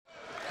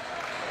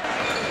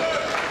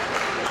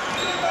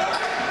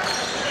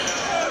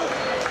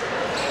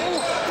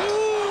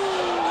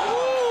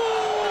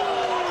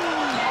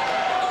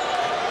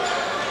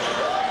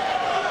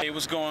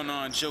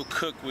on Joe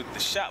Cook with the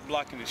shot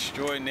blocking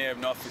extraordinaire of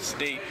Norfolk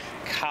State,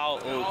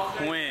 Kyle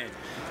O'Quinn.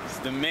 He's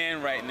the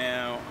man right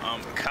now.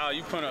 Kyle,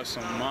 you put up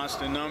some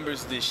monster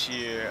numbers this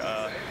year.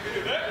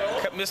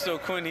 Mr.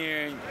 O'Quinn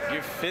here,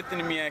 you're 5th in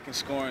the MEAC in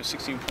scoring,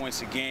 16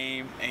 points a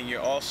game, and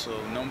you're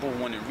also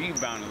 #1 in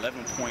rebounding,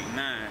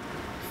 11.9.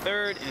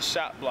 3rd in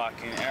shot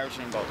blocking,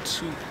 averaging about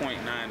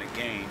 2.9 a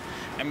game.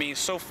 I mean,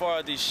 so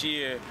far this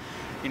year,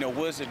 you know,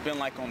 what has it been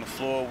like on the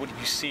floor? What are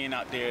you seeing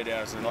out there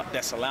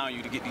that's allowing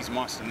you to get these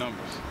monster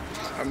numbers?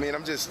 I mean,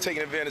 I'm just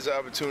taking advantage of the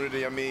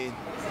opportunity. I mean,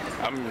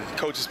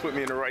 coaches put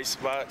me in the right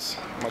spots.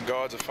 My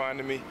guards are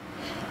finding me.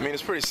 I mean,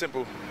 it's pretty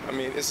simple. I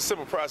mean, it's a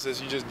simple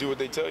process. You just do what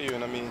they tell you,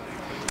 and I mean,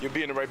 you'll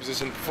be in the right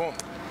position to perform.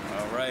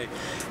 All right,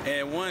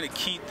 and one of the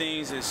key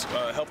things is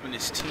helping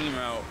this team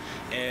out,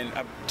 and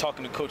I'm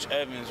talking to Coach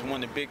Evans,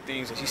 one of the big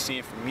things that he's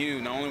seeing from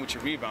you, not only with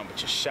your rebound, but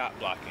your shot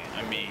blocking.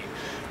 I mean,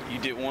 you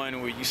did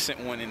one where you sent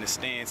one in the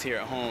stands here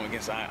at home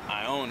against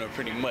Iona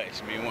pretty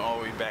much. I mean, went all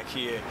the way back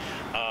here.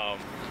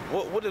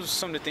 What are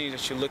some of the things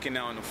that you're looking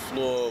at on the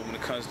floor when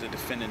it comes to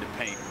defending the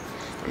paint?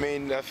 I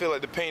mean, I feel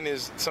like the paint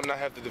is something I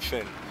have to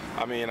defend.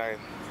 I mean, I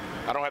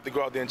don't have to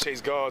go out there and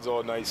chase guards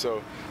all night,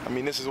 so I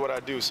mean, this is what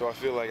I do. So I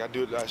feel like I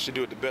should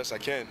do it the best I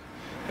can.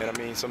 And I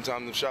mean,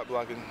 sometimes them shot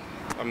blocking,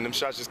 them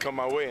shots just come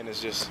my way, and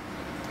it's just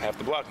I have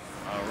to block them.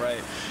 All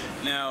right.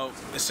 Now,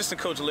 assistant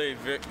coach Larry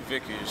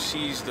Vickers,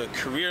 he's the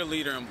career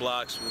leader in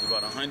blocks with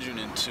about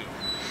 102,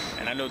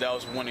 and I know that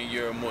was one of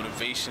your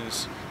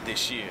motivations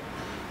this year,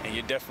 and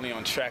you're definitely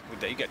on track with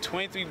that. You got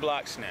 23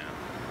 blocks now.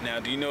 Now,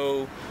 do you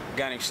know a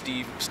guy named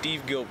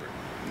Steve Gilbert?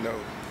 No.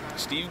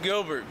 Steve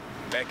Gilbert,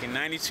 back in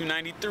 '92,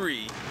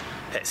 '93,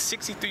 had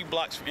 63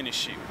 blocks for inner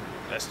shoot.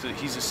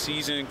 He's a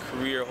seasoned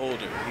career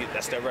holder.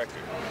 That's that record.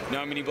 You know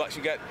how many blocks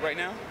you got right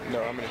now?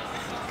 No, how many?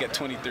 You got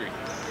 23.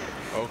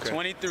 Okay.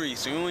 23,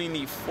 so you only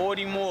need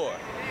 40 more,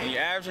 and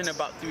you're averaging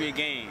about 3 a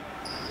game.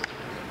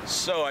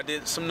 So I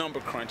did some number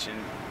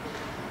crunching.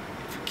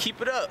 If you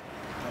keep it up,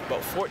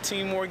 about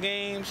 14 more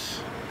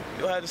games,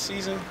 you'll have the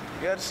season.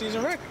 You have the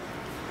season record.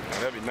 Oh,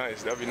 that'd be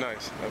nice. That'd be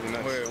nice. That'd be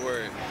nice.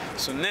 Word.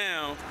 So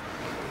now,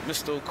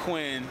 Mr.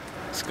 O'Quinn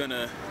is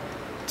gonna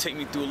take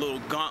me through a little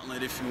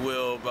gauntlet, if you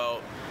will,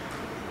 about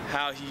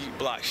how he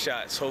blocks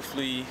shots.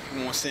 Hopefully,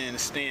 he won't sit in the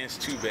stands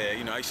too bad.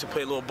 You know, I used to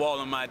play a little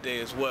ball in my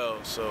day as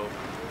well, so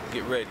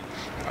get ready.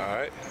 All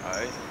right.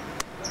 All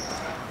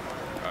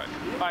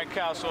right,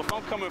 Kyle, so if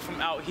I'm coming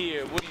from out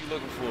here, what are you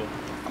looking for?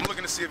 I'm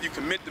looking to see if you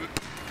commit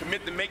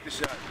to make the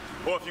shot,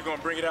 or if you're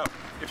gonna bring it out.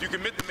 If you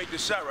commit to make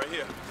this shot right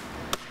here,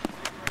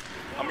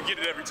 I'm gonna get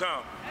it every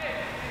time.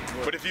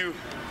 But if you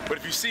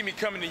see me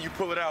coming and you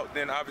pull it out,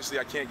 then obviously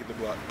I can't get the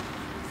block.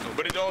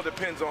 But it all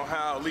depends on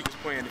how Leak is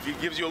playing. If he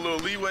gives you a little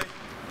leeway,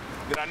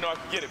 then I know I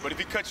can get it. But if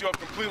he cuts you off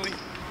completely,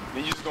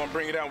 then you're just gonna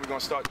bring it out and y'all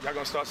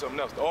gonna start something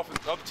else. The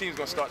other team's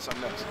gonna start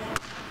something else.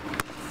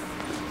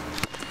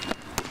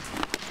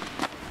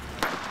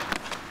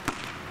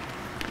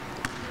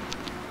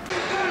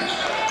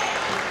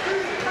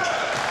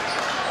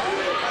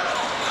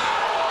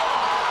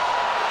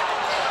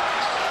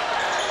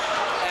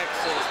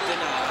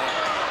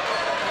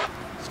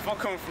 If I'm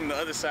coming from the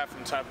other side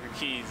from the top of the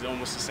key, it's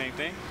almost the same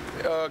thing?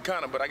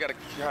 Kind of, but I gotta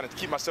kind of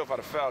keep myself out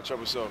of foul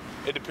trouble, so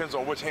it depends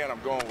on which hand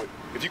I'm going with.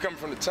 If you're coming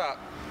from the top,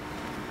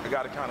 I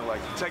gotta kind of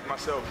like protect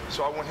myself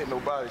so I won't hit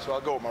nobody, so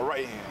I'll go with my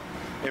right hand,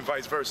 and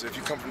vice versa. If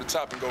you come from the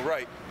top and go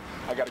right,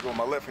 I gotta go with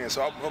my left hand,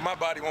 so my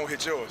body won't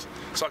hit yours,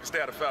 so I can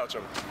stay out of foul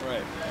trouble.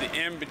 Right. The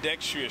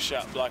ambidextrous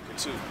shot blocker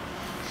too.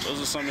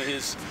 Those are some of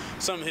his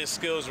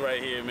skills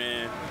right here,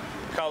 man.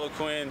 Kyle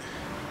O'Quinn,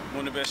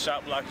 one of the best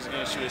shot blockers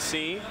against you have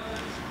seen.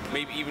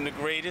 Maybe even the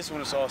greatest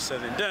when it's all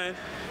said and done.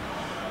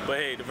 But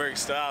hey, the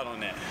verdict's still out on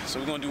that. So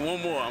we're gonna do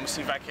one more. I'm gonna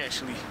see if I can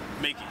actually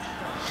make it.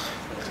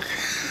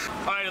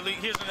 All right, Elite,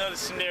 here's another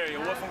scenario.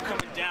 What if I'm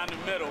coming down the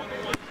middle,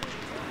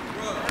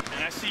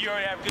 and I see you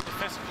already have a good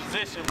defensive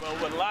position, but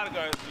what a lot of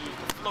guys do is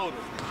the floater.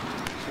 So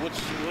what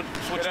you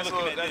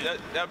looking at?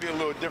 That'd be a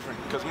little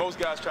different, because most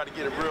guys try to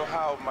get it real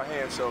high with my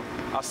hand, so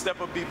I'll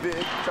step up, be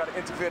big, try to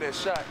interfere their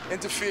shot,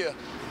 interfere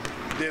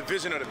their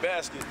vision of the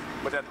basket,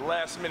 but at the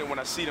last minute when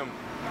I see them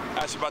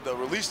actually about to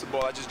release the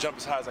ball, I just jump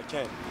as high as I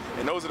can.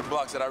 And those are the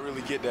blocks that I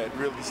really get that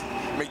really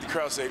make the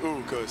crowd say,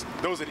 ooh, because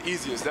those are the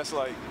easiest. That's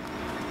like,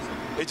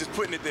 they just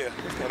putting it there,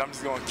 and I'm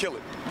just gonna kill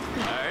it.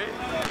 All right,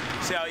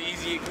 see how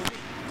easy it can be.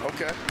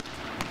 Okay.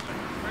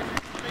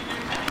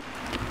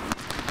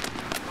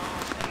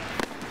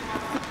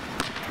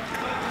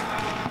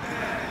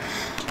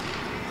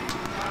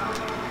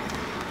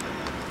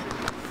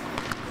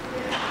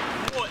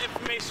 More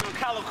information on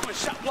Kyle O'Quinn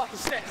shot blocking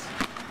stats.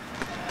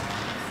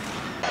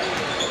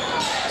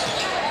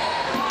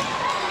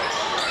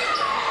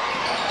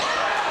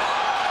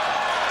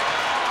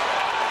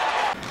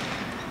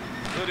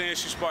 Go to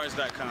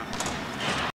NSUSpartans.com.